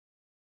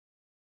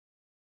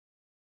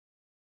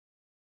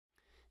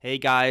Hey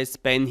guys,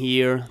 Ben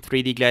here,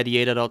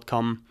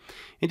 3dgladiator.com.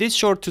 In this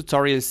short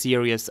tutorial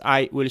series,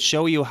 I will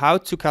show you how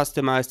to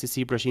customize the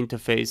ZBrush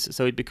interface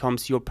so it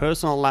becomes your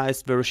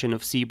personalized version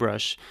of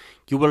ZBrush.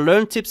 You will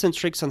learn tips and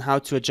tricks on how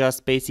to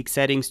adjust basic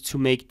settings to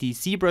make the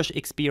ZBrush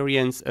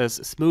experience as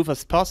smooth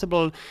as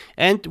possible,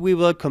 and we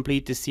will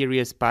complete the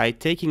series by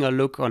taking a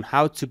look on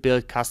how to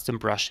build custom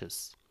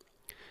brushes.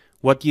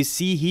 What you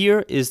see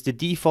here is the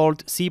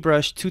default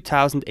ZBrush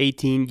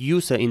 2018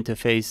 user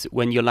interface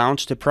when you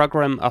launch the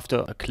program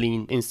after a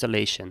clean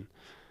installation.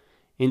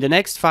 In the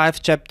next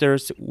 5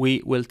 chapters,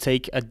 we will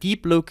take a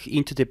deep look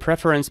into the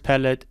preference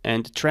palette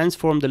and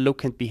transform the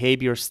look and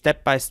behavior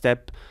step by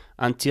step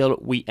until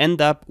we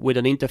end up with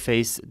an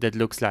interface that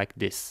looks like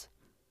this.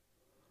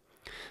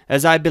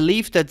 As I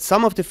believe that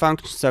some of the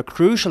functions are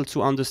crucial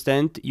to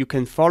understand, you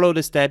can follow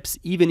the steps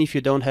even if you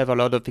don't have a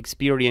lot of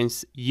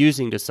experience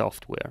using the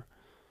software.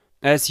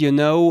 As you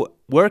know,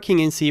 working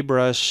in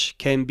ZBrush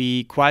can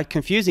be quite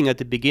confusing at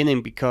the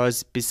beginning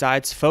because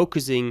besides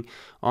focusing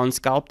on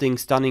sculpting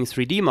stunning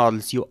 3D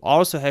models, you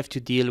also have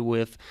to deal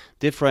with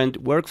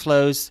different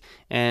workflows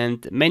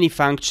and many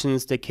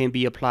functions that can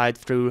be applied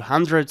through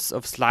hundreds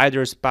of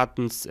sliders,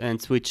 buttons and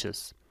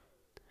switches.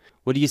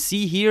 What you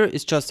see here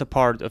is just a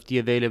part of the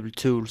available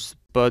tools,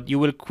 but you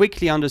will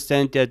quickly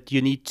understand that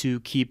you need to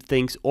keep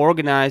things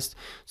organized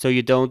so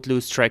you don't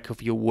lose track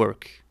of your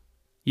work.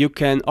 You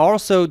can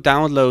also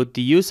download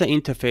the user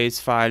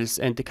interface files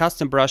and the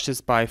custom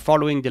brushes by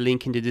following the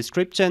link in the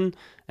description.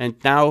 And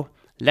now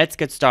let's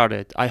get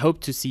started. I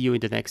hope to see you in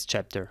the next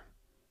chapter.